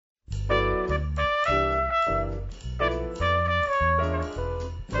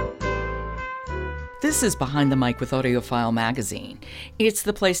This is Behind the Mic with AudioFile Magazine. It's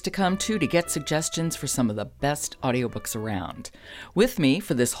the place to come to get suggestions for some of the best audiobooks around. With me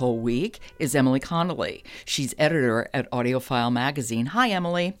for this whole week is Emily Connolly. She's editor at AudioFile Magazine. Hi,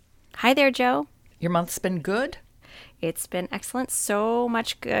 Emily. Hi there, Joe. Your month's been good? It's been excellent. So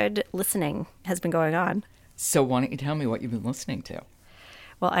much good listening has been going on. So why don't you tell me what you've been listening to?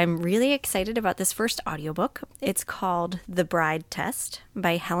 Well, I'm really excited about this first audiobook. It's called The Bride Test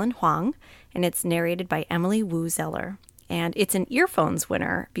by Helen Hoang, and it's narrated by Emily Woo Zeller. And it's an earphones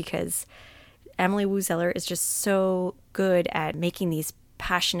winner because Emily Woo Zeller is just so good at making these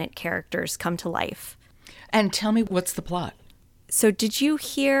passionate characters come to life. And tell me, what's the plot? So did you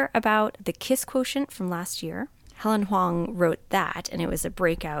hear about The Kiss Quotient from last year? Helen Hoang wrote that, and it was a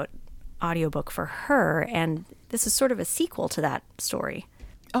breakout audiobook for her, and this is sort of a sequel to that story.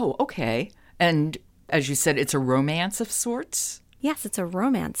 Oh, okay. And as you said, it's a romance of sorts? Yes, it's a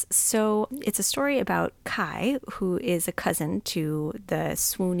romance. So it's a story about Kai, who is a cousin to the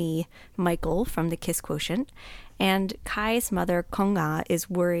swoony Michael from The Kiss Quotient. And Kai's mother, Konga, is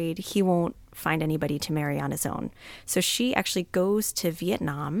worried he won't find anybody to marry on his own. So she actually goes to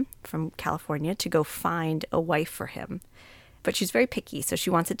Vietnam from California to go find a wife for him. But she's very picky, so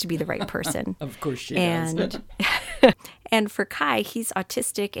she wants it to be the right person. Of course she does. And for Kai, he's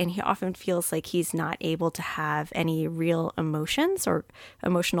autistic, and he often feels like he's not able to have any real emotions or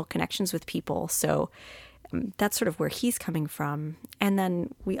emotional connections with people. So that's sort of where he's coming from. And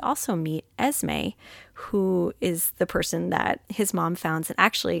then we also meet Esme, who is the person that his mom found. And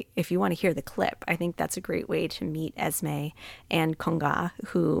actually, if you want to hear the clip, I think that's a great way to meet Esme and Konga,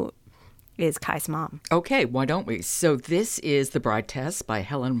 who is Kai's mom. Okay, why don't we? So this is The Bride Test by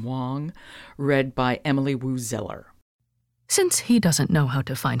Helen Hoang, read by Emily Woo Zeller. Since he doesn't know how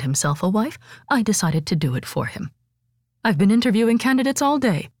to find himself a wife, I decided to do it for him. I've been interviewing candidates all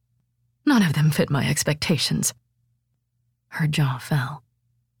day. None of them fit my expectations. Her jaw fell.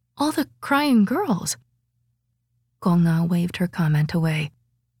 All the crying girls. Konga waved her comment away.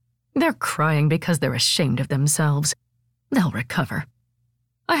 They're crying because they're ashamed of themselves. They'll recover.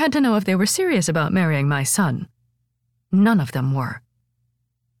 I had to know if they were serious about marrying my son. None of them were.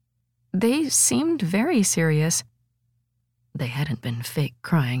 They seemed very serious. They hadn't been fake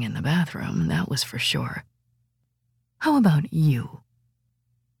crying in the bathroom, that was for sure. How about you?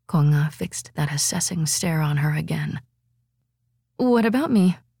 Konga fixed that assessing stare on her again. What about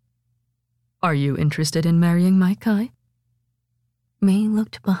me? Are you interested in marrying my Kai? May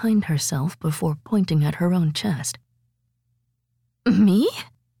looked behind herself before pointing at her own chest. Me?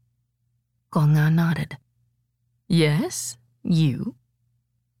 Konga nodded. Yes, you.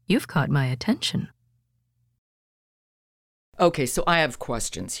 You've caught my attention. Okay, so I have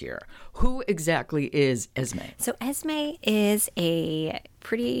questions here. Who exactly is Esme? So Esme is a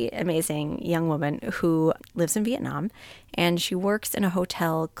pretty amazing young woman who lives in Vietnam, and she works in a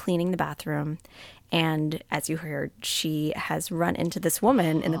hotel cleaning the bathroom. And as you heard, she has run into this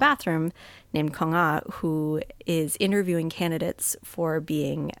woman in the bathroom named Konga, who is interviewing candidates for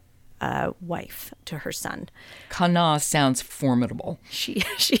being a wife to her son. Kana sounds formidable. She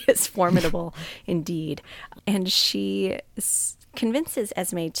is formidable indeed. And she convinces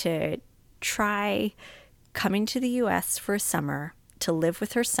Esme to try coming to the U.S. for a summer to live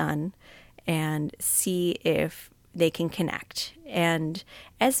with her son and see if they can connect. And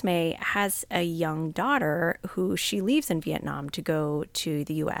Esme has a young daughter who she leaves in Vietnam to go to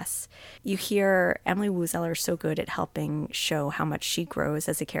the U.S. You hear Emily Woo Zeller so good at helping show how much she grows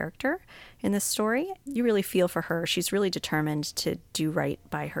as a character in this story. You really feel for her. She's really determined to do right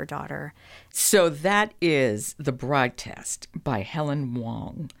by her daughter. So that is The Bride Test by Helen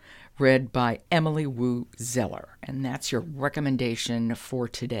Hoang, read by Emily Woo Zeller. And that's your recommendation for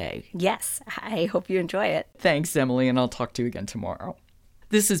today. Yes, I hope you enjoy it. Thanks, Emily, and I'll talk to you again tomorrow.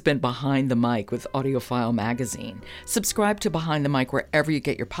 This has been Behind the Mic with AudioFile Magazine. Subscribe to Behind the Mic wherever you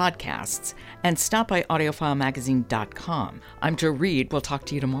get your podcasts, and stop by audiofilemagazine.com. I'm Jo Reed. We'll talk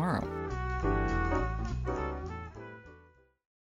to you tomorrow.